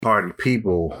Party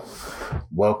people,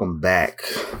 welcome back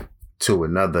to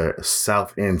another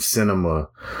South End Cinema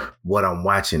What I'm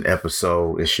Watching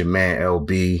episode. It's your man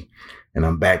LB, and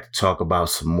I'm back to talk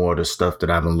about some more of the stuff that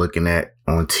I've been looking at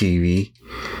on TV.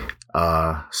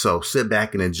 So sit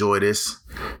back and enjoy this,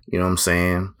 you know what I'm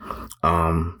saying?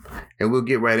 And we'll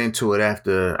get right into it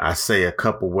after I say a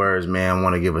couple words, man. I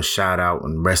want to give a shout out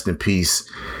and rest in peace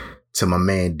to my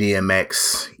man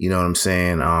DMX, you know what I'm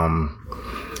saying?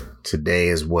 Today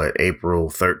is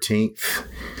April 13th,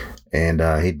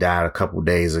 and he died a couple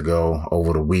days ago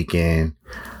over the weekend.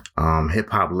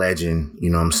 Hip hop legend, you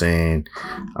know what I'm saying?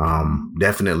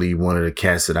 Definitely one of the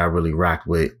cats that I really rocked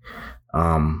with.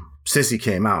 Since he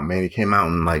came out, man, he came out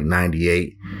in like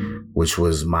 98, which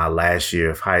was my last year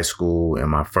of high school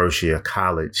and my first year of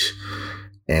college.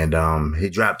 And he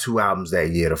dropped 2 albums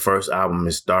that year. The first album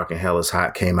is Dark and Hell is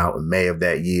Hot, came out in May of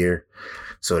that year.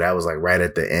 So that was like right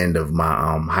at the end of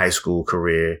my high school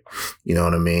career. You know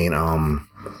what I mean?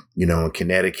 In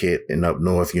Connecticut and up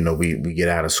north, we get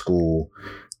out of school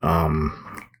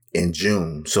in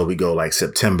June. So we go like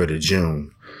September to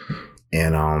June.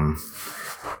 And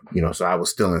so I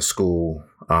was still in school,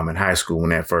 in high school when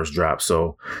that first dropped.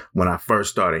 So when I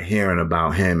first started hearing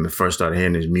about him and first started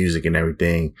hearing his music and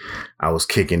everything, I was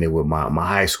kicking it with my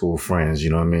high school friends, you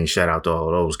know what I mean? Shout out to all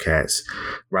of those cats.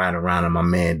 Riding around in my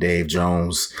man Dave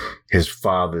Jones, his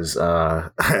father's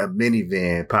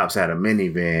minivan. Pops had a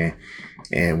minivan,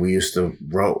 and we used to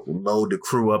load the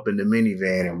crew up in the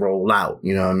minivan and roll out,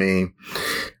 you know what I mean?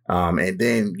 And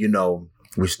then,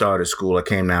 we started school. I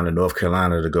came down to North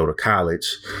Carolina to go to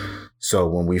college. So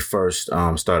when we first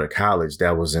started college,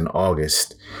 that was in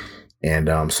August. And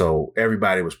so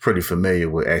everybody was pretty familiar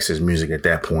with X's music at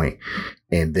that point.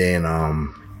 And then,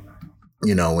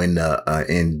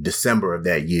 in December of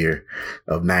that year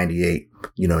of 98,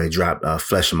 it dropped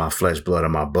Flesh of My Flesh, Blood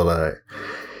of My Blood.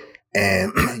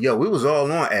 And, we was all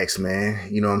on X, man.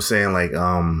 You know what I'm saying? Like,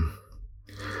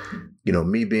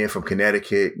 me being from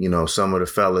Connecticut, some of the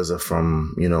fellas are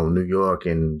from, New York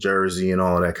and Jersey and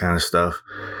all that kind of stuff.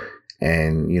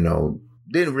 And,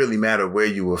 didn't really matter where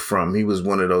you were from. He was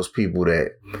one of those people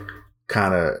that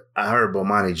I heard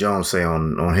Bomani Jones say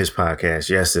on his podcast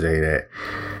yesterday that,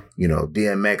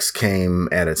 DMX came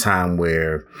at a time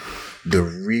where the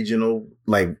regional,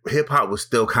 like hip hop was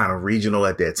still kind of regional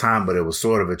at that time, but it was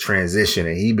sort of a transition,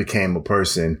 and he became a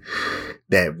person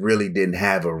that really didn't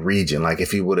have a region. Like if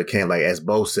he would have came, like as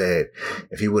Bo said,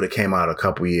 if he would have came out a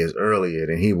couple years earlier,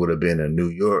 then he would have been a New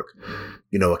York,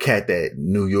 a cat that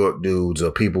New York dudes or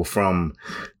people from,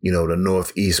 the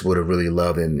Northeast would have really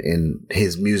loved, and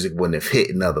his music wouldn't have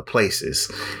hit in other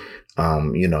places.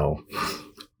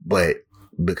 But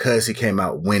because he came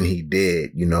out when he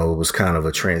did, it was kind of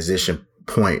a transition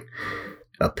point,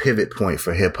 a pivot point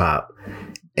for hip hop.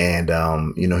 And,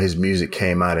 his music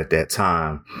came out at that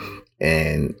time.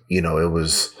 And,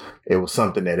 it was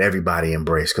something that everybody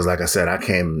embraced. Cause like I said, I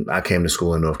came to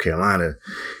school in North Carolina,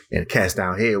 and cats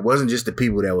down here, it wasn't just the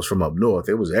people that was from up north.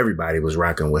 It was everybody was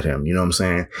rocking with him. You know what I'm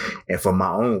saying? And for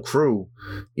my own crew,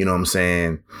 you know what I'm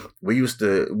saying? We used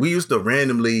to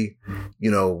randomly,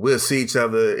 we'll see each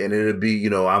other, and it'll be,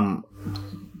 I'm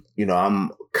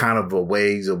kind of a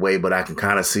ways away, but I can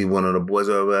kind of see one of the boys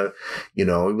over, we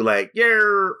were like, yeah,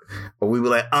 or we were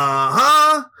like,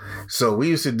 uh-huh. So we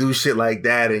used to do shit like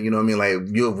that. And like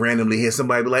you'll randomly hear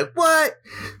somebody be like, what?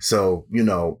 So,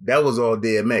 that was all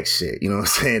DMX shit. You know what I'm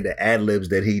saying? The ad libs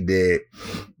that he did,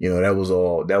 that was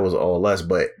all us.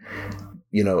 But,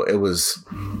 it was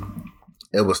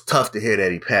tough to hear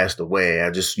that he passed away.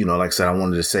 I just, like I said, I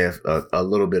wanted to say a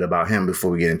little bit about him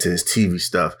before we get into his TV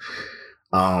stuff.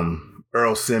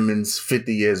 Earl Simmons,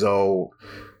 50 years old.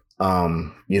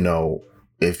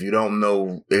 If you don't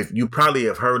know, if you probably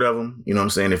have heard of him, you know what I'm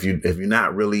saying? If you're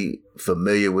not really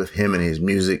familiar with him and his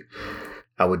music,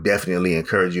 I would definitely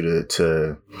encourage you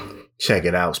to check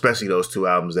it out, especially those 2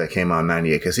 albums that came out in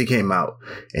 98, because he came out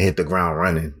and hit the ground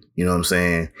running, you know what I'm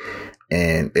saying?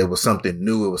 And it was something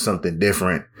new. It was something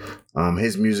different.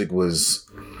 His music was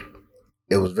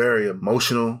very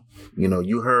emotional.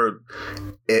 You heard,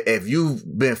 if you've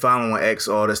been following X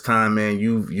all this time, man,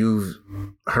 you've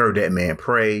heard that man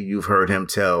pray. You've heard him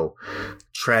tell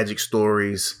tragic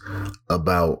stories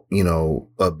about,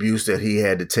 abuse that he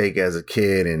had to take as a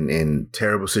kid and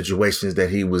terrible situations that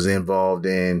he was involved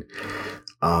in.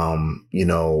 A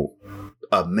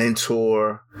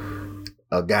mentor,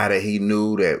 a guy that he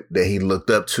knew that he looked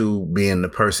up to, being the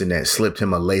person that slipped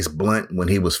him a lace blunt when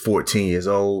he was 14 years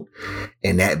old,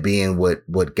 and that being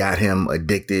what got him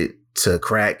addicted to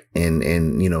crack and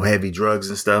heavy drugs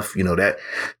and stuff.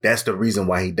 That's the reason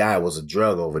why he died, was a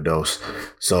drug overdose.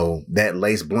 So that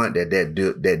lace blunt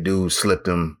that dude slipped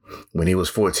him when he was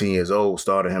 14 years old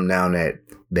started him down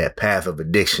that path of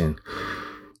addiction.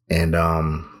 And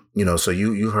so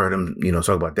you heard him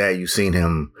talk about that. You seen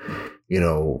him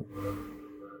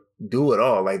do it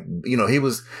all. Like, it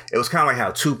was kind of like how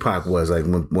Tupac was. Like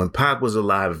when Pac was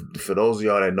alive, for those of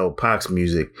y'all that know Pac's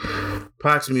music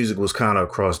was kind of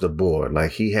across the board.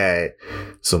 Like he had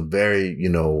some very,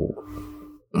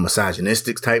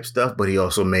 misogynistic type stuff, but he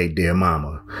also made Dear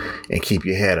Mama and Keep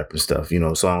Your Head Up and stuff,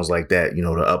 songs like that,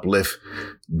 to uplift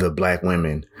the black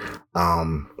women.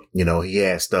 He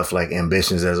had stuff like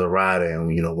Ambitions as a Rider and,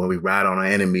 When We Ride on Our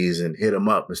Enemies and Hit 'Em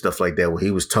Up and stuff like that, where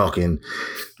he was talking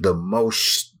the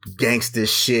most gangster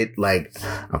shit, like,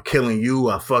 I'm killing you,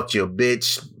 I fucked your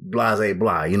bitch, blase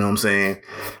blah, you know what I'm saying?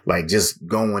 Like just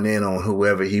going in on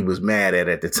whoever he was mad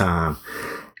at the time.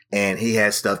 And he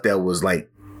had stuff that was like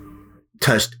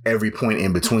touched every point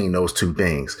in between those two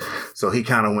things. So he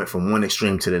kind of went from one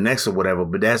extreme to the next or whatever,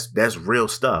 but that's real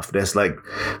stuff. That's like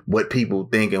what people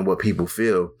think and what people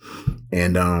feel.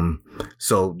 And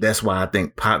so that's why I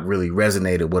think Pac really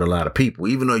resonated with a lot of people,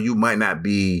 even though you might not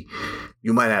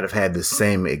have had the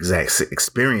same exact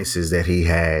experiences that he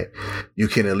had. You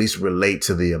can at least relate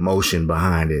to the emotion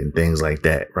behind it and things like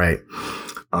that. Right.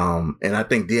 And I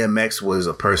think DMX was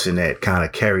a person that kind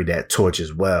of carried that torch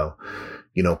as well.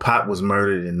 Pac was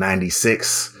murdered in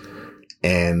 96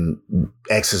 and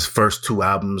X's first two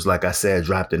albums, like I said,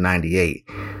 dropped in 98.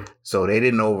 So they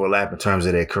didn't overlap in terms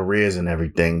of their careers and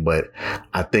everything. But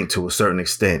I think to a certain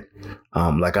extent,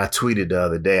 like I tweeted the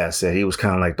other day, I said he was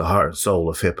kind of like the heart and soul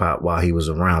of hip hop while he was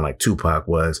around, like Tupac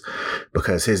was,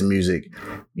 because his music,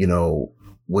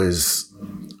 was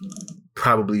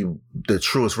probably the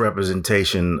truest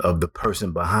representation of the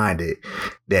person behind it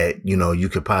that, you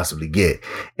could possibly get.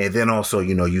 And then also,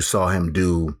 you saw him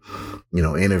do,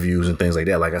 interviews and things like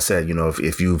that. Like I said,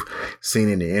 if you've seen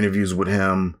any interviews with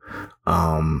him,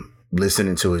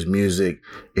 listening to his music,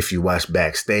 if you watch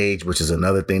Backstage, which is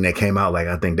another thing that came out, like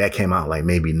I think that came out like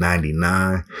maybe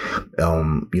 99.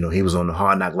 He was on the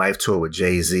Hard Knock Life tour with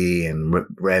Jay-Z and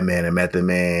Redman and Method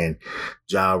Man,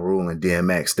 Ja Rule and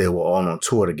DMX. They were all on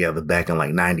tour together back in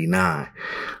like 99.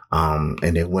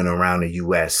 And they went around the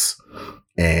US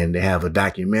and they have a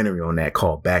documentary on that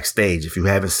called Backstage. If you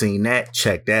haven't seen that,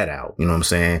 check that out. You know what I'm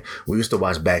saying? We used to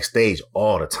watch Backstage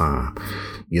all the time,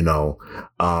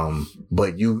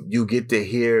 but you get to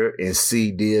hear and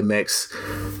see DMX,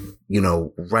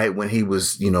 right when he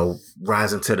was,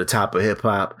 rising to the top of hip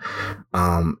hop.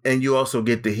 And you also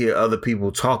get to hear other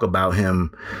people talk about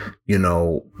him,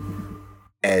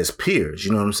 as peers, you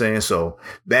know what I'm saying? So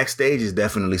Backstage is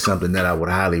definitely something that I would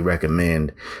highly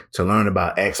recommend to learn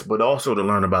about X, but also to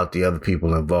learn about the other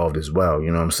people involved as well. You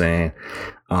know what I'm saying?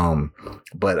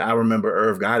 But I remember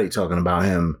Irv Gotti talking about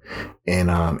him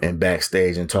in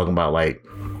Backstage and talking about like,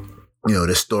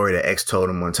 this story that X told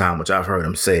him one time, which I've heard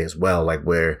him say as well, like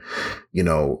where,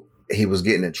 he was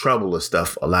getting in trouble and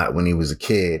stuff a lot when he was a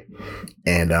kid.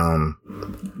 And,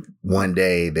 one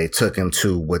day they took him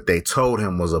to what they told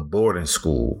him was a boarding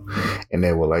school. And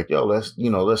they were like, yo,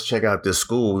 let's check out this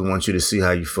school. We want you to see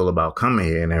how you feel about coming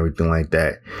here and everything like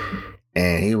that.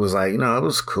 And he was like, it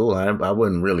was cool. I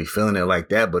wasn't really feeling it like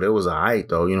that, but it was all right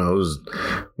though. It was,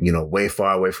 way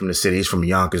far away from the city. He's from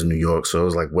Yonkers, New York. So it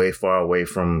was like way far away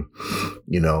from,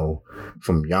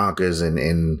 from Yonkers.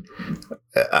 And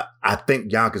I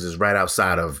think Yonkers is right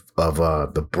outside of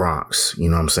the Bronx. You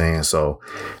know what I'm saying? So,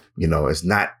 it's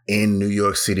not in New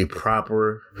York City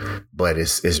proper, but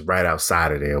it's right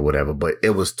outside of there or whatever. But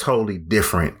it was totally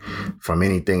different from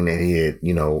anything that he had,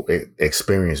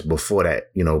 experienced before that,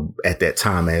 at that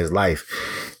time of his life.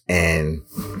 And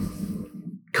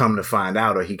come to find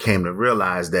out, or he came to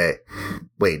realize that,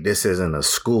 wait, this isn't a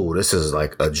school. This is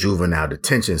like a juvenile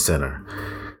detention center.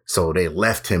 So they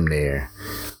left him there.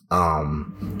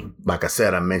 Like I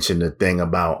said, I mentioned the thing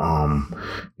about,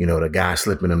 the guy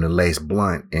slipping him the lace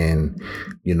blunt. And,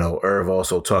 Irv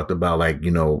also talked about like,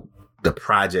 the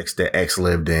projects that X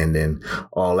lived in and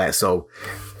all that. So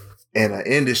in an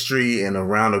industry and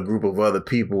around a group of other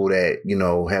people that,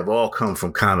 have all come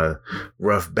from kind of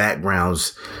rough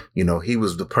backgrounds, he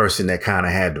was the person that kind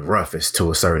of had the roughest to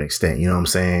a certain extent, you know what I'm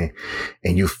saying?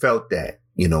 And you felt that.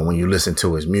 when you listen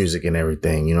to his music and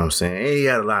everything, you know what I'm saying? And he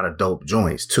had a lot of dope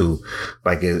joints too.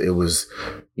 Like it was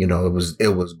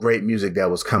great music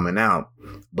that was coming out,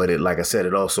 but it, like I said,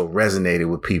 it also resonated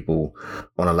with people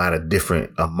on a lot of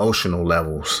different emotional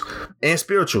levels and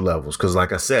spiritual levels. Cause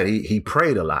like I said, he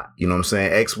prayed a lot. You know what I'm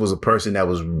saying? X was a person that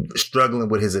was struggling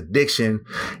with his addiction,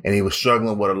 and he was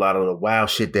struggling with a lot of the wild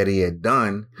shit that he had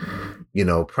done.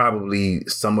 Probably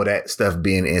some of that stuff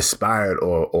being inspired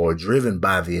or driven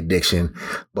by the addiction,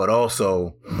 but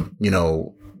also,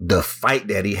 the fight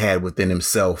that he had within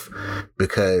himself,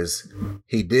 because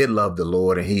he did love the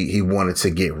Lord and he wanted to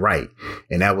get right.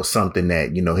 And that was something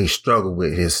that, he struggled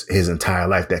with his entire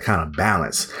life, that kind of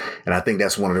balance. And I think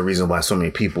that's one of the reasons why so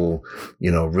many people,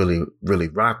 really, really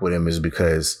rock with him, is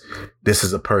because this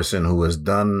is a person who has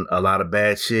done a lot of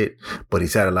bad shit, but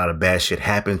he's had a lot of bad shit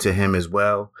happen to him as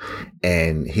well.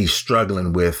 And he's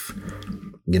struggling with,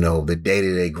 the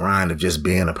day-to-day grind of just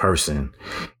being a person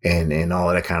and all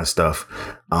of that kind of stuff.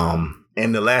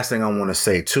 And the last thing I want to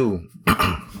say too,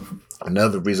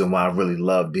 another reason why I really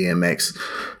love DMX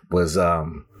was, I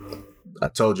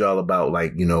told y'all about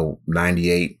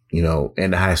 98,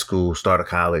 end of high school, start of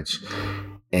college,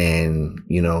 and,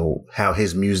 how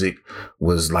his music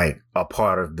was like a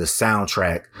part of the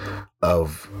soundtrack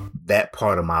of that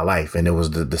part of my life. And it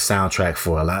was the soundtrack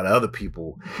for a lot of other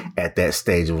people at that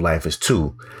stage of life as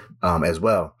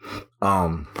well.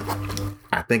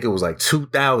 I think it was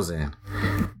 2000,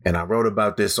 and I wrote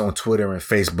about this on Twitter and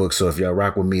Facebook. So if y'all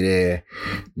rock with me there,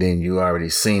 then you already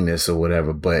seen this or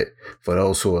whatever. But for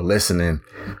those who are listening,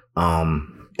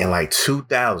 in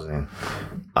 2000,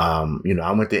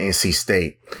 I went to NC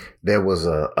State. There was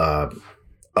a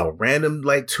random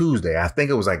Tuesday. I think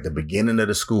it was the beginning of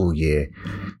the school year.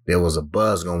 There was a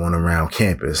buzz going around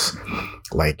campus.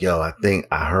 I think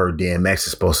I heard DMX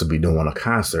is supposed to be doing a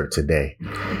concert today.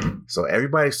 So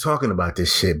everybody's talking about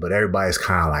this shit, but everybody's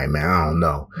kind of man, I don't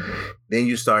know. Then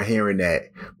you start hearing that,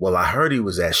 well, I heard he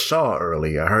was at Shaw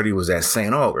earlier. I heard he was at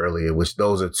St. Aug earlier, which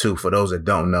those are two, for those that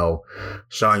don't know,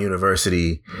 Shaw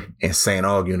University and St.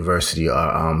 Aug University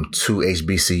are two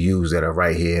HBCUs that are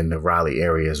right here in the Raleigh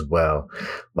area as well.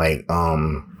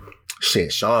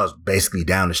 Shaw's basically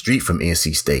down the street from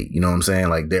NC State. You know what I'm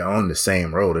saying? They're on the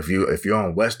same road. If you're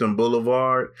on Western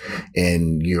Boulevard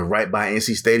and you're right by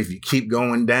NC State, if you keep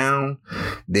going down,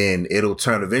 then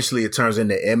eventually it turns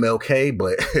into MLK,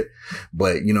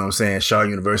 but you know what I'm saying? Shaw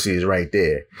University is right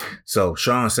there. So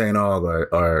Shaw and St.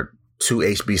 Aug are two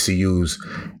HBCUs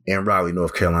in Raleigh,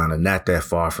 North Carolina, not that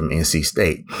far from NC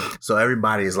State. So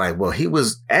everybody is like, well, he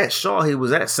was at Shaw, he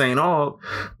was at St. Aug,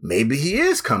 maybe he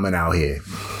is coming out here.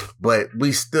 But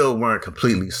we still weren't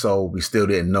completely sold. We still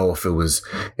didn't know if it was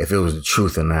the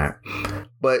truth or not.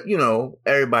 But,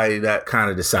 everybody that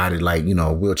kind of decided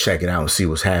we'll check it out and see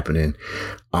what's happening.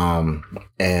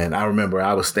 And I remember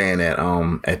I was staying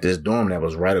at this dorm that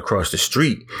was right across the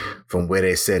street from where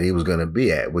they said he was going to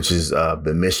be at, which is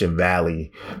the Mission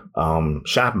Valley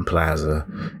shopping plaza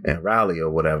in Raleigh or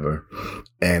whatever.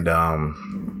 And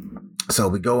so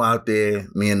we go out there,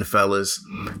 me and the fellas,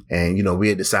 and, we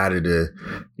had decided to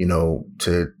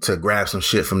grab some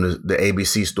shit from the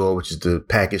ABC store, which is the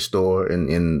package store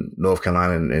in North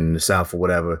Carolina and in the South or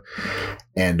whatever.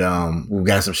 And we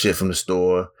got some shit from the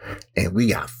store, and we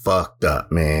got fucked up,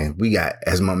 man. We got,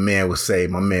 as my man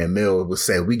Mill would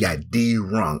say, we got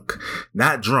D-runk.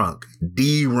 Not drunk,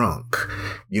 D-runk.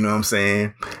 You know what I'm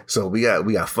saying? So we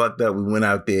got fucked up. We went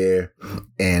out there,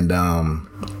 and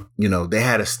they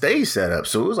had a stage set up.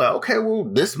 So it was okay, well,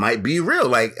 this might be real.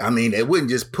 They wouldn't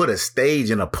just put a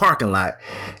stage in a parking lot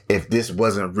if this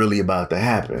wasn't really about to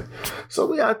happen. So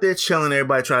we out there chilling.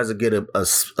 Everybody tries to get a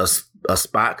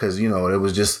spot because,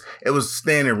 it was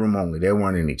standing room only. There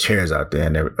weren't any chairs out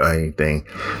there or anything.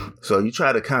 So you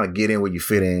try to kind of get in where you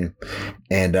fit in.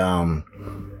 And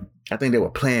I think they were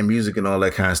playing music and all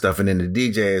that kind of stuff. And then the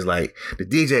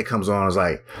DJ comes on and is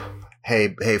like,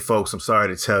 hey, folks, I'm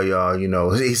sorry to tell y'all,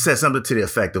 he said something to the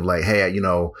effect of hey,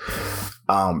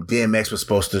 DMX was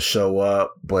supposed to show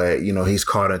up, but, he's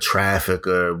caught in traffic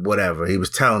or whatever. He was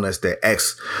telling us that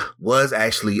X was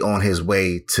actually on his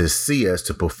way to see us,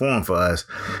 to perform for us.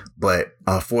 But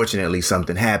unfortunately,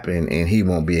 something happened and he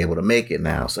won't be able to make it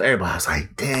now. So everybody's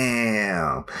like,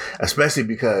 damn, especially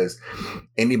because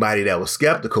anybody that was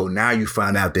skeptical, now you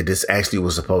find out that this actually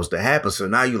was supposed to happen. So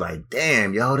now you're like,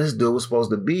 damn, this dude was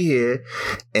supposed to be here,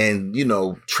 and,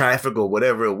 traffic or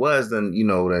whatever it was, then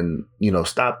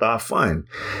stopped our fun.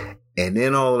 And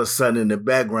then all of a sudden in the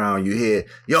background, you hear,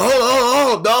 yo,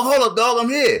 hold up, dog, I'm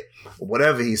here.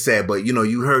 Whatever he said. But,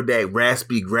 you heard that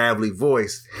raspy, gravelly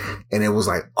voice, and it was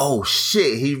like, oh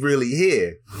shit, he really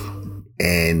here.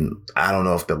 And I don't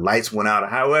know if the lights went out or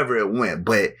however it went,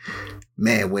 but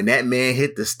man, when that man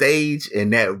hit the stage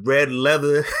and that red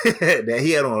leather that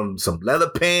he had on, some leather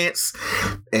pants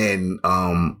and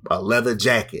a leather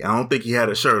jacket. I don't think he had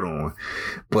a shirt on,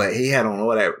 but he had on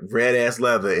all that red ass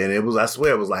leather, and it was, I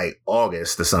swear it was like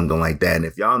August or something like that. And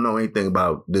if y'all know anything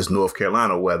about this North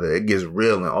Carolina weather, it gets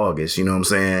real in August, you know what I'm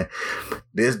saying?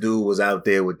 This dude was out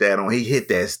there with that on. He hit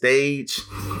that stage.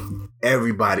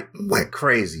 Everybody went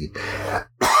crazy.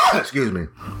 Excuse me.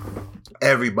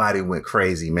 Everybody went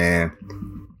crazy, man.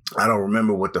 I don't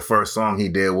remember what the first song he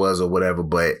did was or whatever,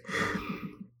 but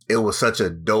it was such a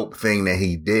dope thing that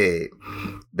he did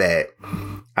that,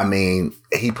 I mean,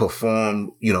 he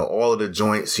performed, you know, all of the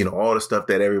joints, you know, all the stuff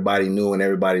that everybody knew and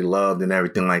everybody loved and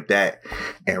everything like that,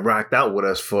 and rocked out with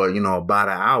us for, you know, about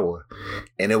an hour.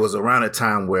 And it was around a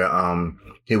time where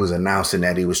he was announcing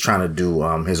that he was trying to do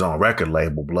his own record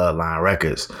label, Bloodline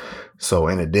Records. So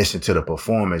in addition to the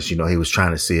performance, you know, he was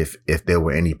trying to see if there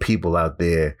were any people out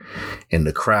there in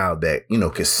the crowd that, you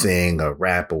know, could sing or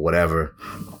rap or whatever,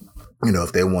 you know,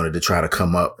 if they wanted to try to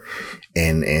come up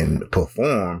and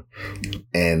perform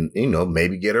and, you know,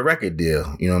 maybe get a record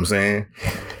deal. You know what I'm saying?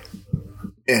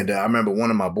 And I remember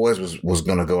one of my boys was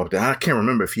going to go up there. I can't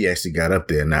remember if he actually got up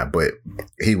there or not, but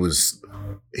he was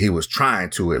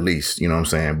trying to, at least, you know what I'm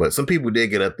saying? But some people did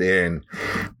get up there, and,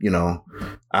 you know,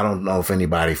 I don't know if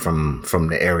anybody from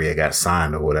the area got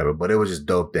signed or whatever, but it was just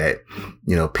dope that,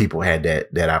 you know, people had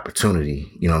that opportunity,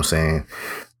 you know what I'm saying?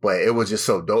 But it was just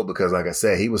so dope because, like I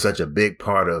said, he was such a big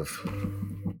part of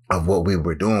what we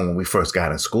were doing when we first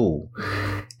got in school.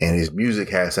 And his music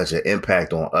had such an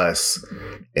impact on us.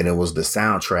 And it was the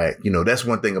soundtrack. You know, that's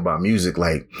one thing about music.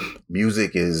 Like,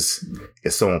 music is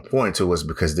so important to us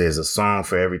because there's a song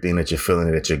for everything that you're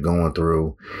feeling, that you're going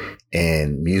through.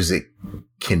 And music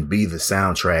can be the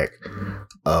soundtrack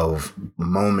of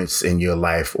moments in your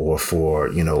life, or for,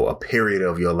 you know, a period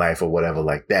of your life or whatever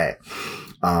like that.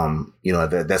 You know,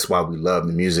 that's why we love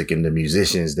the music and the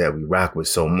musicians that we rock with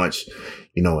so much,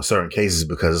 you know, in certain cases,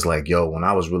 because it's like, yo, when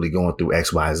I was really going through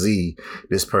XYZ,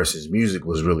 this person's music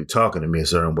was really talking to me a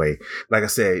certain way. Like I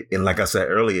said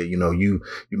earlier, you know, you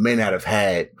may not have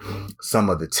had some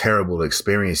of the terrible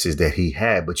experiences that he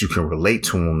had, but you can relate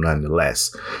to him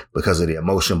nonetheless because of the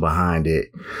emotion behind it,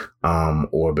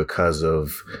 or because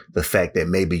of the fact that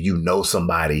maybe you know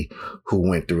somebody who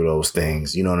went through those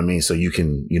things. You know what I mean? So you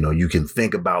can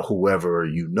think about whoever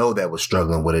you know that was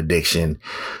struggling with addiction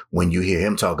when you hear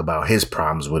him talk about his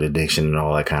problems with addiction and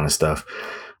all that kind of stuff.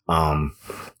 And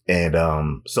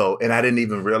I didn't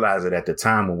even realize it at the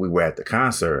time when we were at the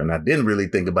concert, and I didn't really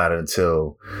think about it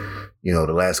until, you know,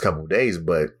 the last couple of days,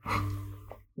 but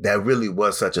that really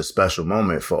was such a special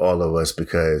moment for all of us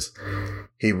because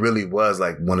he really was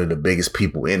like one of the biggest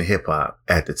people in hip hop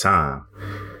at the time.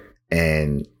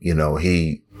 And, you know,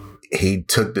 he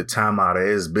took the time out of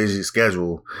his busy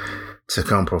schedule to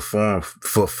come perform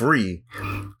for free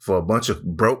for a bunch of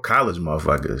broke college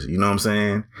motherfuckers. You know what I'm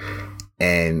saying?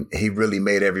 And he really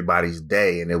made everybody's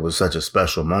day. And it was such a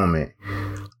special moment.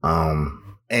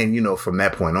 And, you know, from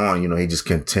that point on, you know, he just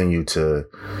continued to,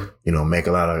 you know, make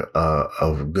a lot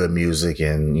of good music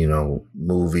and, you know,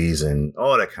 movies and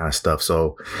all that kind of stuff.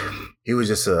 So he was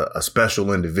just a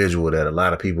special individual that a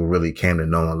lot of people really came to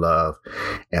know and love.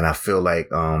 And I feel like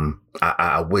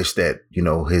I wish that, you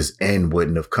know, his end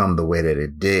wouldn't have come the way that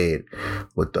it did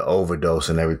with the overdose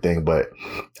and everything. But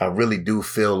I really do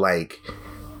feel like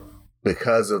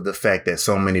because of the fact that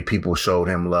so many people showed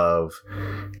him love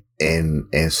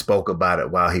and spoke about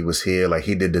it while he was here. Like,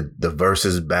 he did the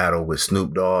versus battle with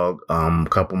Snoop Dogg a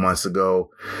couple months ago.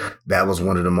 That was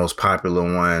one of the most popular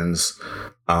ones.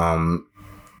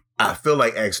 I feel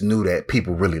like X knew that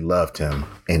people really loved him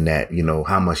and that, you know,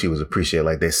 how much he was appreciated.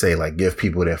 Like they say, like, give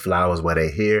people their flowers while they're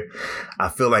here. I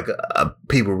feel like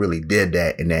people really did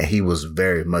that, and that he was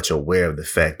very much aware of the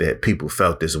fact that people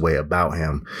felt this way about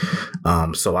him.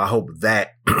 So I hope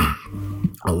that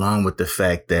along with the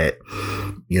fact that,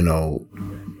 you know,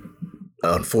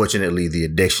 unfortunately the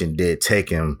addiction did take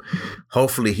him,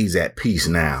 hopefully he's at peace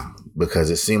now. Because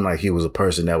it seemed like he was a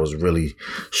person that was really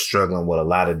struggling with a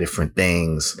lot of different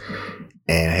things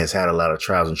and has had a lot of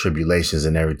trials and tribulations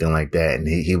and everything like that. And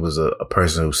he was a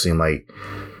person who seemed like,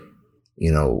 you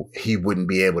know, he wouldn't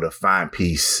be able to find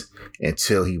peace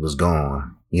until he was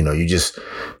gone. You know,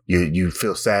 you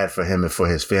feel sad for him and for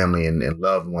his family and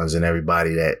loved ones and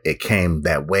everybody that it came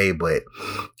that way. But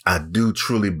I do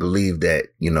truly believe that,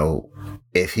 you know,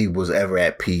 if he was ever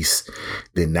at peace,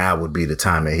 then now would be the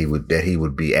time that he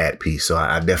would be at peace. So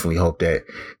I definitely hope that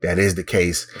is the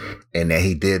case, and that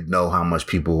he did know how much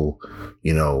people,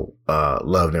 you know,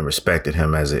 loved and respected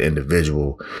him as an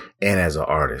individual and as an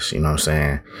artist. You know what I'm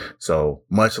saying? So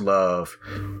much love.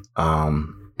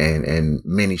 And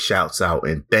many shouts out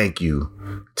and thank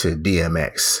you to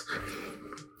DMX.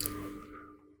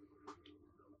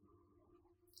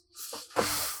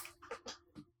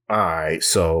 All right,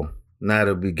 so now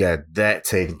that we got that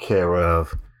taken care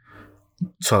of,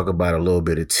 talk about a little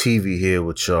bit of TV here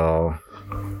with y'all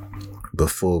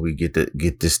before we get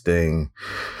this thing.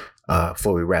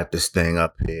 Before we wrap this thing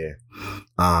up here.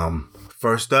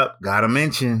 First up, gotta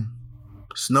mention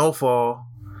Snowfall.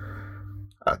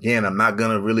 Again, I'm not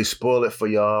gonna really spoil it for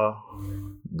y'all,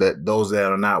 that those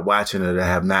that are not watching it, that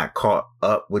have not caught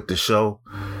up with the show.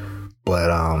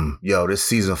 But this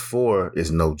season 4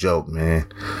 is no joke,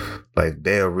 man. Like,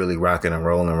 they are really rocking and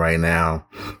rolling right now.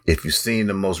 If you've seen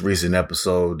the most recent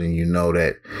episode, then you know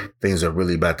that things are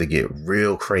really about to get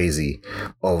real crazy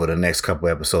over the next couple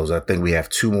episodes. I think we have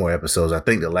 2 more episodes. I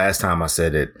think the last time I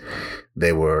said it,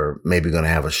 they were maybe going to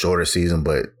have a shorter season,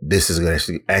 but this is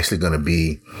actually going to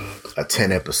be a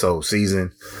 10-episode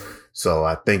season. So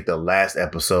I think the last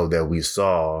episode that we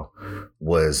saw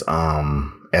was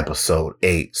episode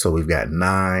 8. So we've got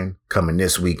 9 coming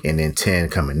this week and then 10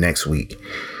 coming next week.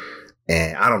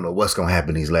 And I don't know what's going to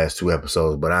happen these last 2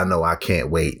 episodes, but I know I can't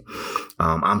wait.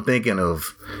 I'm thinking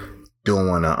of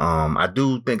doing I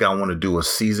do think I want to do a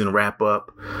season wrap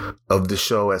up of the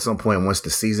show at some point once the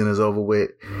season is over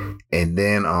with. And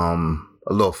then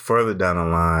a little further down the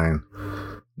line,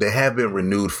 they have been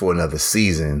renewed for another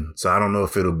season. So I don't know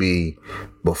if it'll be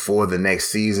before the next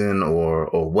season or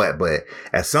what, but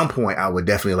at some point I would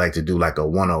definitely like to do like a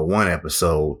 101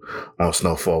 episode on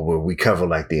Snowfall where we cover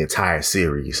like the entire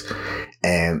series.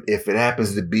 And if it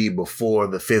happens to be before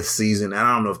the 5th season, and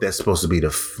I don't know if that's supposed to be the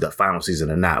final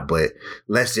season or not, but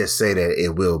let's just say that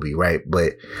it will be, right?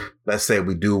 But let's say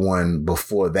we do one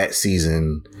before that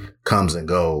season comes and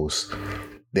goes.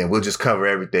 Then we'll just cover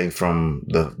everything from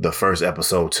the first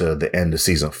episode to the end of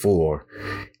season 4,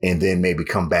 and then maybe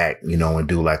come back, you know, and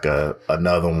do like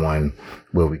another one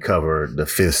where we cover the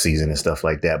 5th season and stuff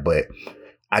like that. But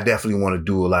I definitely want to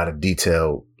do a lot of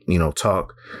detailed, you know,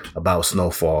 talk about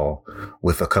Snowfall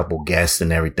with a couple guests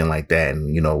and everything like that,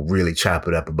 and, you know, really chop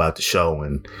it up about the show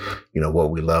and, you know,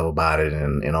 what we love about it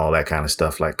and all that kind of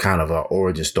stuff, like kind of our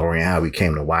origin story and how we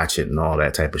came to watch it and all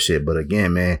that type of shit. But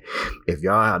again, man, if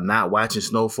y'all are not watching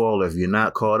Snowfall, if you're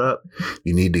not caught up,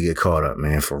 you need to get caught up,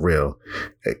 man, for real.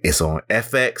 It's on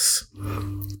FX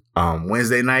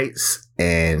Wednesday nights,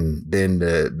 and then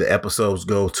the episodes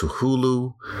go to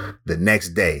Hulu the next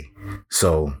day.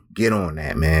 So get on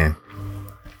that, man.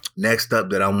 Next up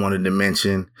that I wanted to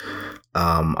mention,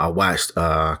 I watched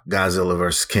Godzilla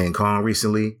vs. King Kong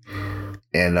recently,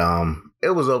 and it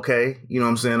was okay. You know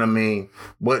what I'm saying? I mean,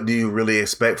 what do you really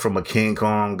expect from a King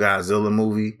Kong Godzilla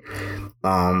movie?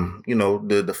 You know,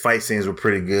 the fight scenes were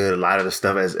pretty good. A lot of the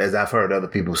stuff, as I've heard other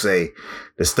people say,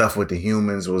 the stuff with the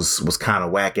humans was kind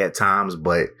of whack at times,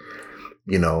 but,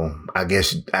 you know, I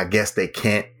guess they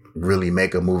can't really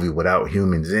make a movie without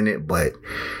humans in it, but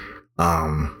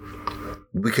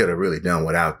we could have really done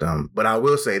without them. But I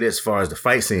will say this, as far as the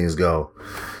fight scenes go,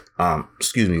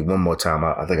 excuse me one more time.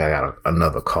 I think I got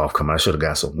another cough coming. I should have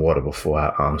got some water before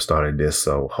I started this.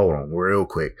 So hold on real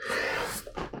quick.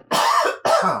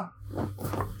 All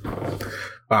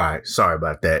right. Sorry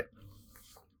about that.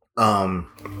 As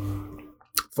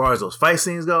far as those fight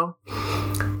scenes go,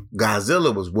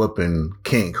 Godzilla was whooping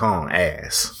King Kong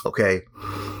ass. Okay.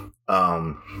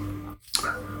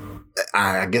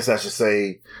 I guess I should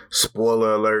say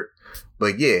spoiler alert,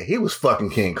 but yeah, he was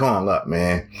fucking King Kong up,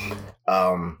 man.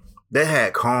 They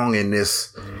had Kong in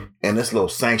this little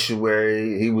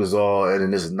sanctuary. He was all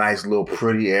in this nice little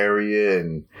pretty area,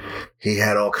 and he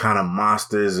had all kind of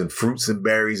monsters and fruits and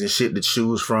berries and shit to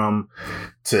choose from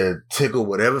to tickle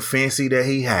whatever fancy that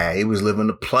he had. He was living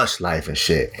the plush life and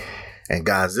shit. And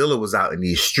Godzilla was out in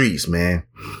these streets, man.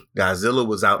 Godzilla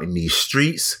was out in these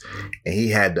streets, and he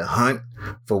had to hunt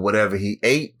for whatever he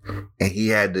ate, and he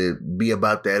had to be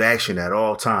about that action at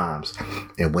all times.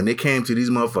 And when it came to these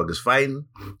motherfuckers fighting,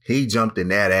 he jumped in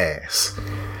that ass.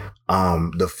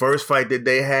 The first fight that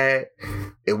they had,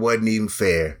 it wasn't even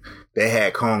fair. They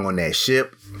had Kong on that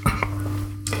ship.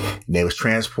 And they was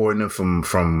transporting him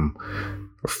from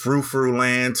Frou Frou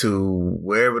Land to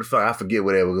wherever the fuck, I forget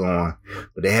where they were going,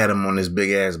 but they had him on this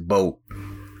big ass boat,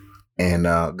 and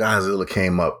Godzilla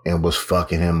came up and was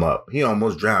fucking him up. He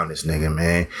almost drowned this nigga,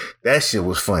 man. That shit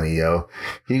was funny, yo.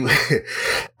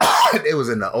 It was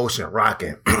in the ocean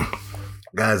rocking.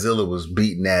 Godzilla was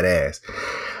beating that ass.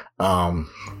 And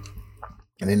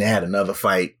then they had another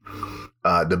fight.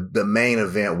 The main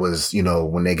event was,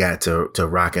 when they got to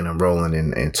rocking and rolling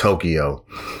in Tokyo.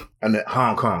 And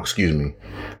Hong Kong, excuse me.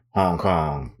 Hong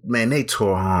Kong. Man, they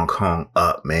tore Hong Kong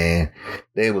up, man.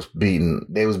 They was beating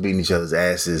each other's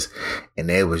asses, and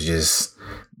they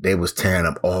was tearing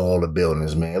up all the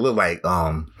buildings, man. It looked like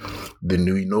the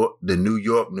New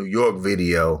York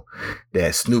video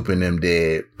that Snoop and them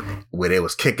did, where they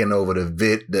was kicking over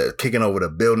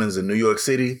the buildings in New York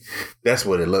City. That's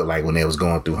what it looked like when they was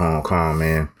going through Hong Kong,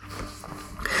 man.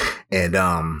 And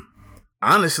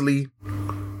honestly,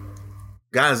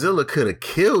 Godzilla could have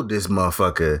killed this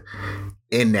motherfucker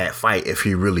in that fight if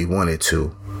he really wanted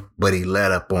to, but he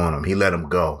let up on him. He let him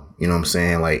go. You know what I'm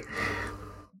saying? Like,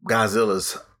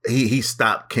 Godzilla's he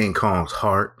stopped King Kong's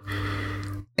heart,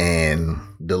 and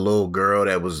the little girl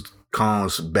that was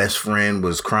Kong's best friend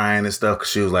was crying and stuff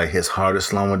because she was like, his heart is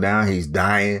slowing down. He's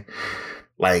dying.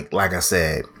 Like I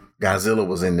said, Godzilla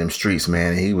was in them streets,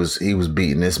 man. He was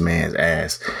beating this man's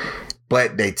ass.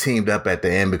 But they teamed up at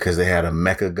the end because they had a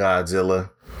Mecha Godzilla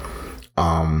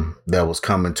that was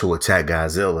coming to attack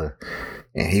Godzilla,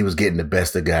 and he was getting the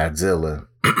best of Godzilla.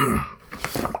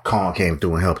 Kong came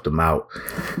through and helped them out.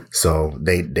 So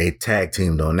they tag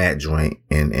teamed on that joint,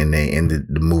 and they ended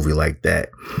the movie like that.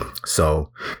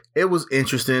 So it was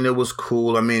interesting. It was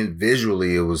cool. I mean,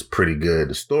 visually, it was pretty good.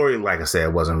 The story, like I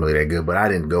said, wasn't really that good, but I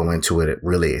didn't go into it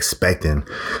really expecting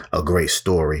a great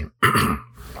story.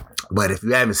 But if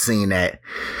you haven't seen that,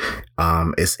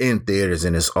 it's in theaters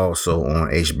and it's also on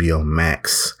HBO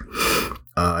Max.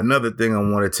 Another thing I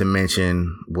wanted to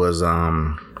mention was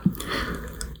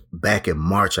back in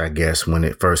March, I guess, when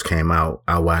it first came out,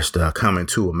 I watched Coming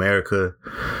to America.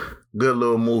 Good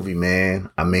little movie, man.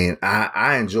 I mean,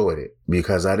 I enjoyed it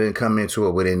because I didn't come into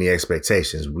it with any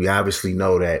expectations. We obviously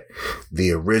know that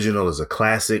the original is a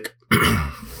classic.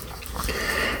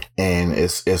 And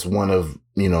it's one of,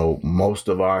 most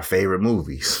of our favorite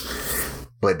movies.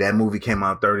 But that movie came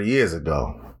out 30 years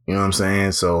ago. You know what I'm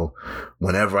saying? So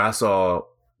when I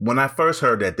first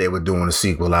heard that they were doing a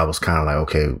sequel, I was kind of like,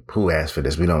 okay, who asked for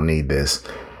this? We don't need this.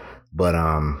 But,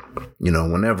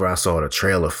 whenever I saw the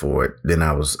trailer for it, then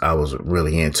I was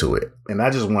really into it. And I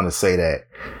just want to say that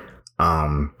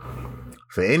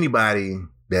for anybody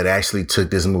that actually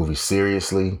took this movie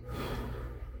seriously,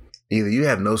 either you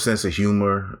have no sense of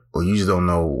humor or you just don't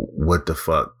know what the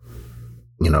fuck,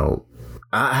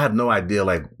 I have no idea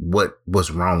like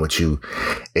what's wrong with you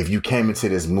if you came into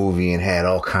this movie and had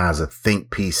all kinds of think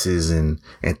pieces and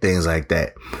things like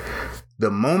that. The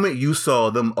moment you saw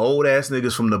them old ass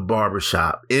niggas from the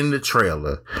barbershop in the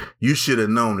trailer, you should have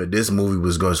known that this movie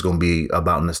was going to be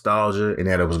about nostalgia and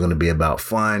that it was going to be about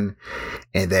fun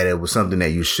and that it was something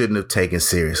that you shouldn't have taken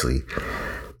seriously.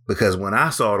 Because when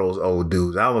I saw those old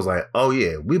dudes, I was like, oh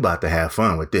yeah, we about to have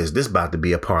fun with this. This about to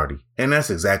be a party. And that's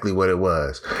exactly what it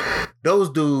was. Those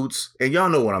dudes, and y'all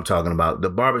know what I'm talking about, the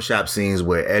barbershop scenes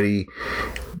where Eddie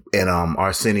and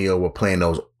Arsenio were playing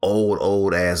those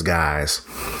old ass guys.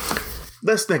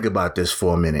 Let's think about this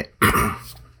for a minute.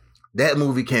 That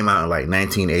movie came out in like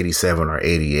 1987 or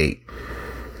 88.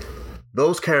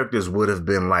 Those characters would have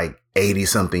been like 80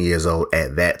 something years old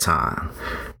at that time.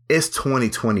 It's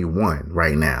 2021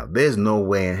 right now. There's no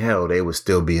way in hell they would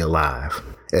still be alive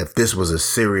if this was a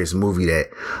serious movie that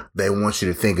they want you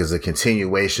to think is a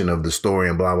continuation of the story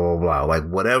and blah, blah, blah. Like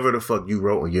whatever the fuck you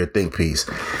wrote in your think piece,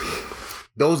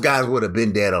 those guys would have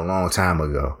been dead a long time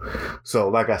ago. So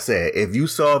like I said, if you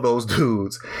saw those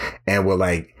dudes and were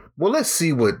like, well, let's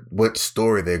see what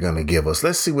story they're going to give us.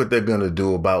 Let's see what they're going to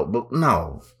do about. But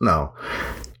no.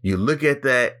 You look at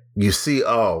that. You see, they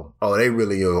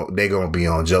gonna be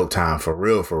on Joke Time for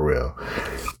real.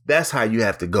 That's how you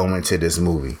have to go into this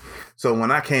movie. So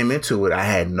when I came into it, I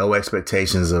had no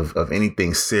expectations of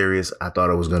anything serious. I thought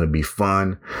it was gonna be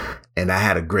fun, and I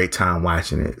had a great time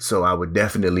watching it. So I would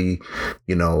definitely,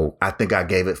 I think I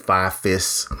gave it 5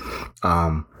 fists.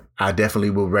 I definitely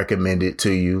will recommend it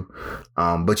to you.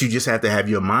 But you just have to have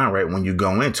your mind right when you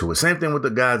go into it. Same thing with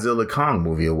the Godzilla Kong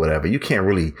movie or whatever. You can't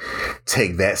really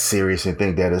take that serious and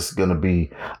think that it's going to be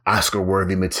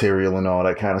Oscar-worthy material and all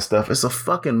that kind of stuff. It's a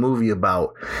fucking movie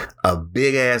about a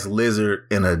big-ass lizard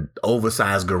and an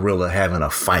oversized gorilla having a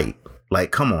fight.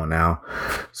 Like, come on now.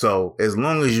 So as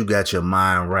long as you got your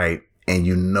mind right and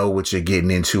you know what you're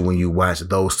getting into when you watch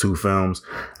those two films,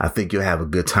 I think you'll have a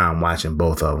good time watching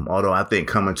both of them. Although I think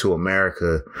Coming to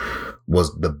America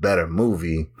was the better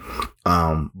movie,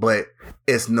 but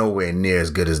it's nowhere near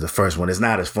as good as the first one. It's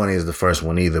not as funny as the first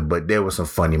one either, but there were some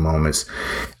funny moments.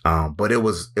 But it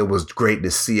was great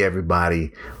to see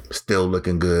everybody still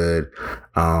looking good.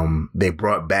 They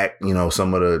brought back,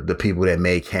 some of the people that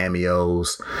made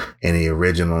cameos in the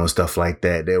original and stuff like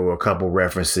that. There were a couple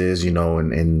references,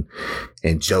 and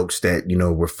jokes that,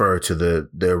 refer to the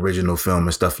original film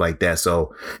and stuff like that.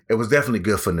 So it was definitely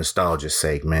good for nostalgia's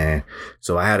sake, man.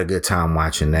 So I had a good time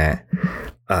watching that.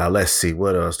 Let's see,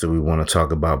 what else do we want to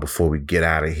talk about before we get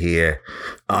out of here?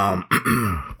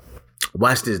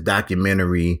 Watched this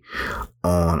documentary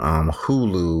on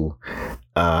Hulu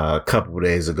a couple of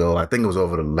days ago. I think it was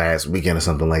over the last weekend or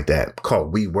something like that,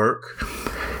 called WeWork.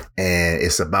 And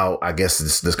it's about, I guess,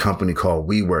 this company called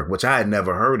WeWork, which I had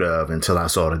never heard of until I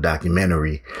saw the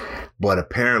documentary. But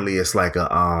apparently it's like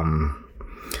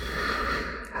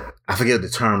I forget the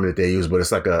term that they use, but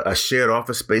it's like a shared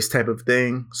office space type of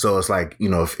thing. So it's like,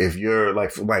 if you're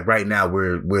like right now,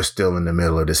 we're still in the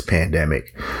middle of this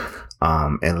pandemic.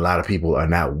 And a lot of people are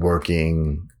not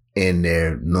working in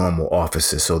their normal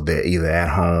offices. So they're either at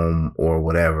home or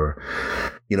whatever,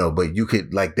 but you could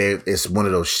it's one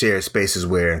of those shared spaces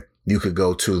where you could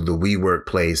go to the WeWork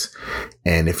place.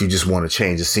 And if you just want to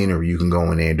change the scenery, you can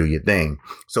go in there and do your thing.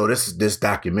 So this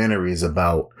documentary is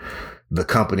about the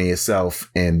company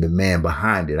itself and the man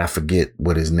behind it. I forget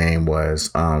what his name was.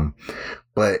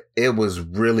 But it was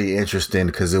really interesting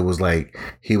because it was like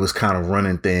he was kind of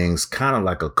running things kind of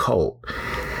like a cult.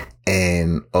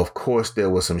 And of course, there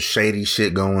was some shady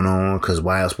shit going on because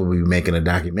why else would we be making a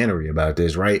documentary about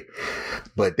this, right?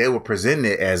 But they were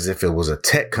presenting it as if it was a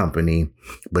tech company,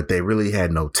 but they really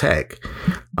had no tech.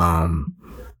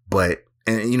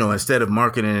 Instead of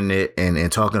marketing it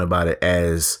and talking about it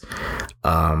as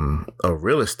a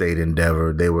real estate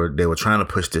endeavor, they were trying to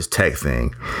push this tech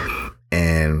thing.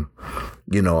 And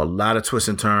a lot of twists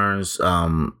and turns.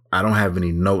 I don't have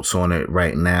any notes on it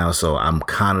right now, so I'm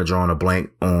kind of drawing a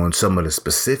blank on some of the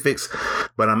specifics.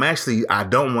 But I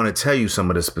don't want to tell you some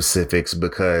of the specifics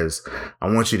because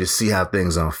I want you to see how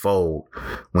things unfold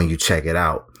when you check it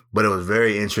out. But it was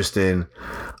very interesting.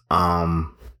 And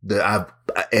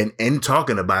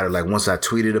talking about it, like once I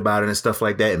tweeted about it and stuff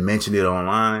like that and mentioned it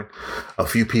online, a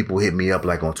few people hit me up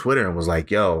like on Twitter and was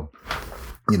like, yo,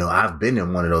 I've been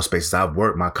in one of those spaces. I've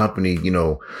worked, my company,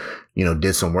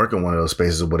 did some work in one of those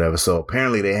spaces or whatever. So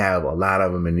apparently they have a lot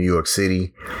of them in New York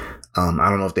City. I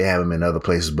don't know if they have them in other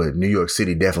places, but New York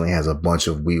City definitely has a bunch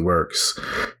of WeWorks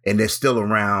and they're still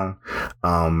around.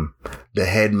 The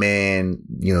head man,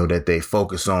 that they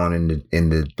focus on in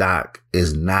the doc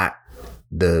is not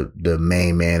the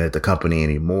main man at the company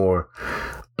anymore.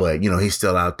 But, he's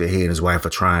still out there. He and his wife are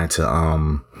trying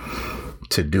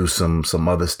to do some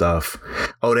other stuff.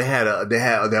 Oh, they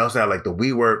also had like the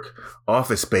WeWork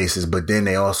office spaces, but then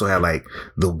they also had like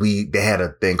they had a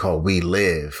thing called We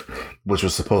Live, which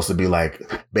was supposed to be like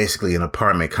basically an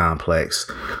apartment complex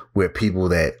where people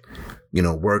that,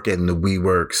 work in the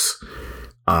WeWorks,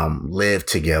 live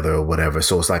together or whatever.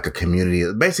 So it's like a community,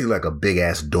 basically like a big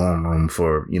ass dorm room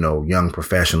for, young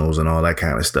professionals and all that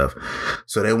kind of stuff.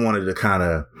 So they wanted to kind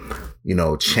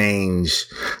of, change.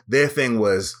 Their thing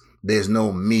was, there's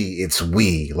no me, it's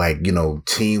we, like,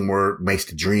 teamwork makes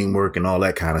the dream work and all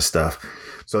that kind of stuff.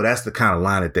 So that's the kind of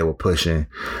line that they were pushing.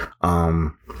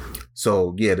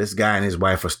 So yeah, this guy and his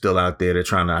wife are still out there. They're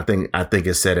trying to, I think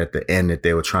it said at the end that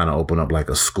they were trying to open up like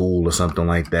a school or something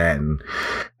like that. And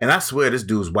I swear this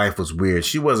dude's wife was weird.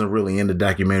 She wasn't really in the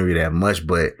documentary that much,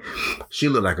 but she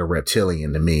looked like a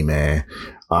reptilian to me, man.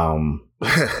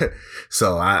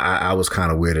 So I was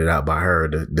kind of weirded out by her,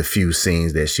 the few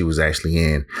scenes that she was actually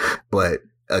in. But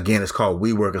again, it's called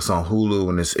WeWork. It's on Hulu,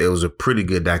 and it was a pretty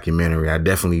good documentary. I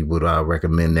definitely would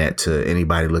recommend that to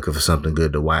anybody looking for something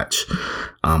good to watch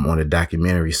on the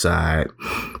documentary side.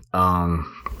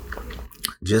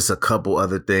 Just a couple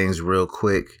other things real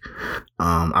quick.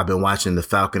 I've been watching The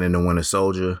Falcon and the Winter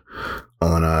Soldier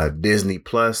on Disney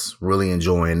Plus. Really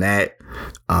enjoying that.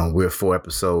 We're 4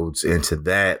 episodes into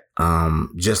that.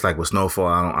 Just like with Snowfall,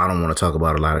 I don't want to talk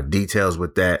about a lot of details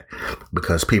with that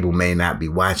because people may not be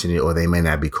watching it or they may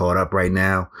not be caught up right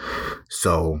now.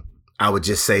 So I would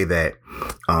just say that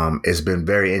it's been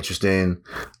very interesting.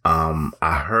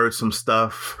 I heard some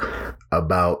stuff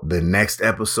about the next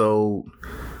episode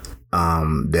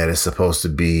that is supposed to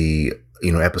be,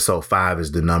 episode 5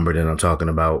 is the number that I'm talking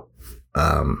about.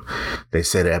 They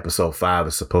said that episode 5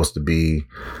 is supposed to be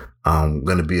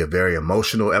Going to be a very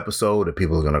emotional episode that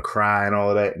people are going to cry and all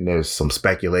of that. And there's some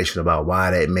speculation about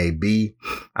why that may be.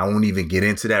 I won't even get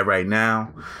into that right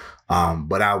now.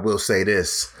 But I will say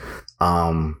this.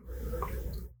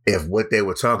 If what they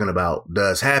were talking about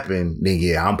does happen, then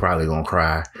yeah, I'm probably going to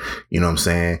cry. You know what I'm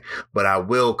saying? But I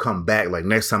will come back. Like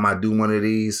next time I do one of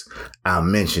these, I'll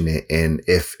mention it. And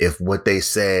if what they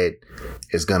said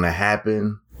is going to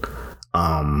happen,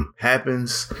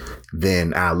 happens,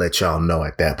 then I'll let y'all know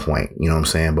at that point. You know what I'm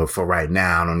saying? But for right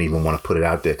now, I don't even want to put it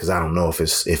out there because I don't know if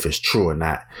it's true or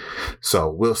not. So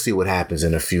we'll see what happens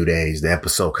in a few days. The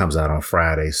episode comes out on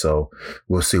Friday, so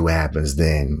we'll see what happens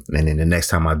then. And then the next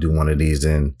time I do one of these,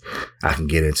 then I can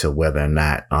get into whether or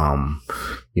not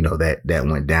that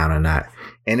went down or not.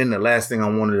 And then the last thing I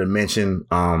wanted to mention,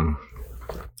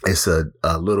 it's a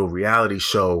little reality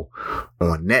show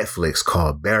on Netflix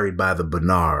called Buried by the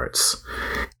Bernards.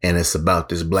 And it's about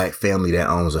this black family that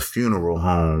owns a funeral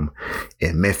home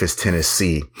in Memphis,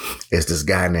 Tennessee. It's this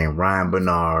guy named Ryan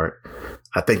Bernard.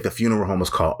 I think the funeral home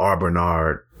is called R.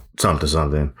 Bernard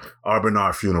something. R.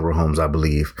 Bernard Funeral Homes, I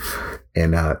believe.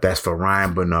 And that's for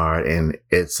Ryan Bernard. And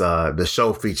it's the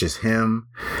show features him,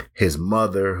 his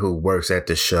mother, who works at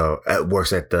the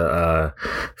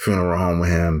funeral home with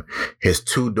him, his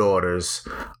two daughters.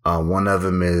 One of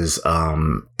them is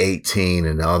 18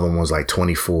 and the other one's like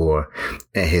 24.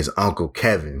 And his Uncle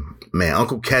Kevin. Man,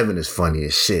 Uncle Kevin is funny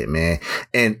as shit, man.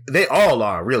 And they all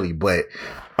are really, but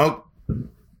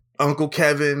Uncle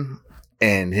Kevin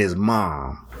and his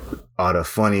mom are the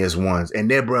funniest ones. And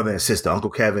their brother and sister, Uncle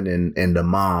Kevin and the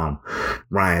mom,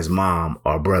 Ryan's mom,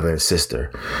 are brother and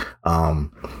sister.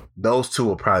 Those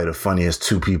two are probably the funniest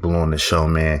two people on the show,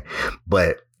 man.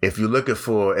 But if you're looking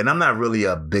for, and I'm not really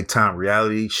a big time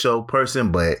reality show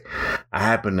person, but I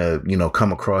happened to,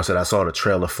 come across it. I saw the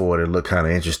trailer for it. It looked kind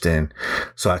of interesting.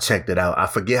 So I checked it out. I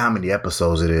forget how many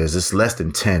episodes it is. It's less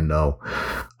than 10 though.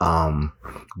 And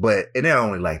they're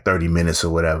only like 30 minutes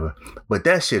or whatever. But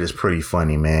that shit is pretty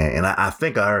funny, man. And I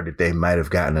think I heard that they might have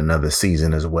gotten another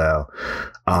season as well.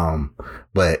 And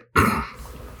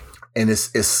it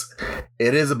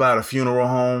is about a funeral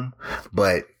home,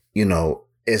 but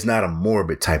it's not a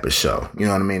morbid type of show. You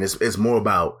know what I mean? It's more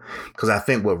about, because I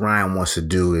think what Ryan wants to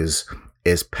do is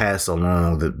pass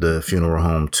along the funeral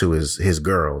home to his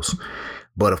girls.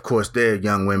 But of course, they're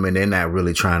young women. They're not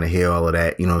really trying to hear all of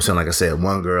that. You know what I'm saying? Like I said,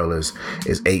 one girl is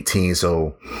 18.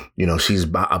 So, she's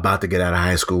about to get out of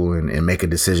high school and make a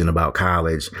decision about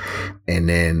college. And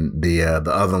then the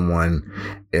other one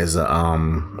is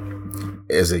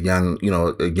a young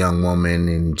woman,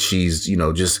 and she's,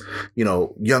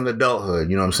 young adulthood,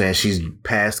 you know what I'm saying? She's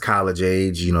past college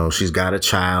age, she's got a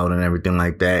child and everything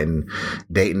like that, and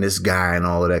dating this guy and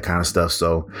all of that kind of stuff.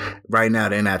 So right now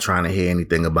they're not trying to hear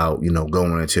anything about,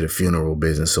 going into the funeral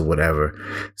business or whatever.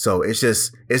 So it's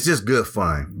just good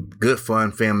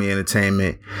fun, family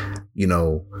entertainment,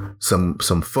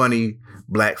 some funny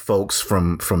black folks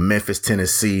from Memphis,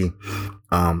 Tennessee.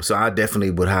 So I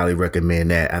definitely would highly recommend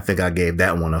that. I think I gave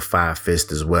that one a 5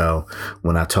 fist as well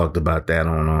when I talked about that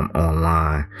on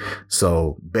online.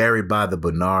 So Buried by the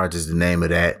Bernards is the name of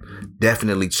that.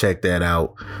 Definitely check that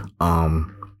out.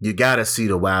 You gotta see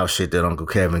the wild shit that Uncle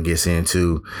Kevin gets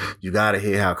into. You gotta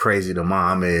hear how crazy the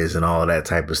mom is and all that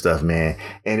type of stuff, man.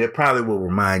 And it probably will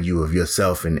remind you of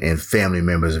yourself and family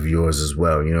members of yours as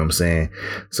well. You know what I'm saying?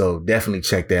 So definitely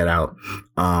check that out.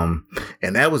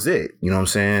 And that was it. You know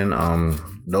what I'm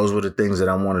saying? Those were the things that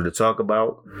I wanted to talk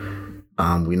about.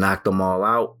 We knocked them all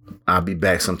out. I'll be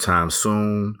back sometime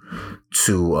soon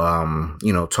to,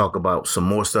 talk about some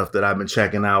more stuff that I've been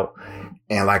checking out.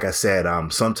 And like I said,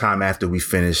 sometime after we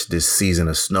finish this season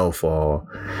of Snowfall,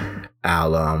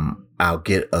 I'll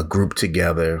get a group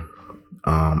together.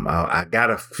 I got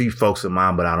a few folks in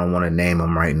mind, but I don't want to name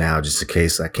them right now just in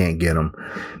case I can't get them.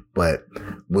 But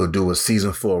we'll do a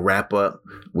season 4 wrap up.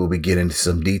 We'll be getting into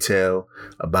some detail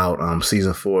about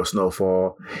season 4 of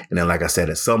Snowfall. And then, like I said,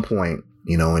 at some point,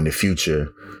 in the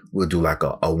future, we'll do like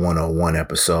a 101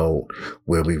 episode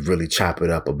where we really chop it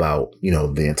up about,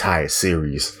 the entire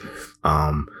series.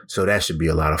 So that should be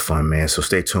a lot of fun, man. So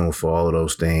stay tuned for all of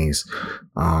those things.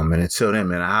 And until then,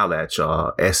 man, I'll holla at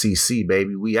y'all. SEC,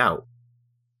 baby, we out.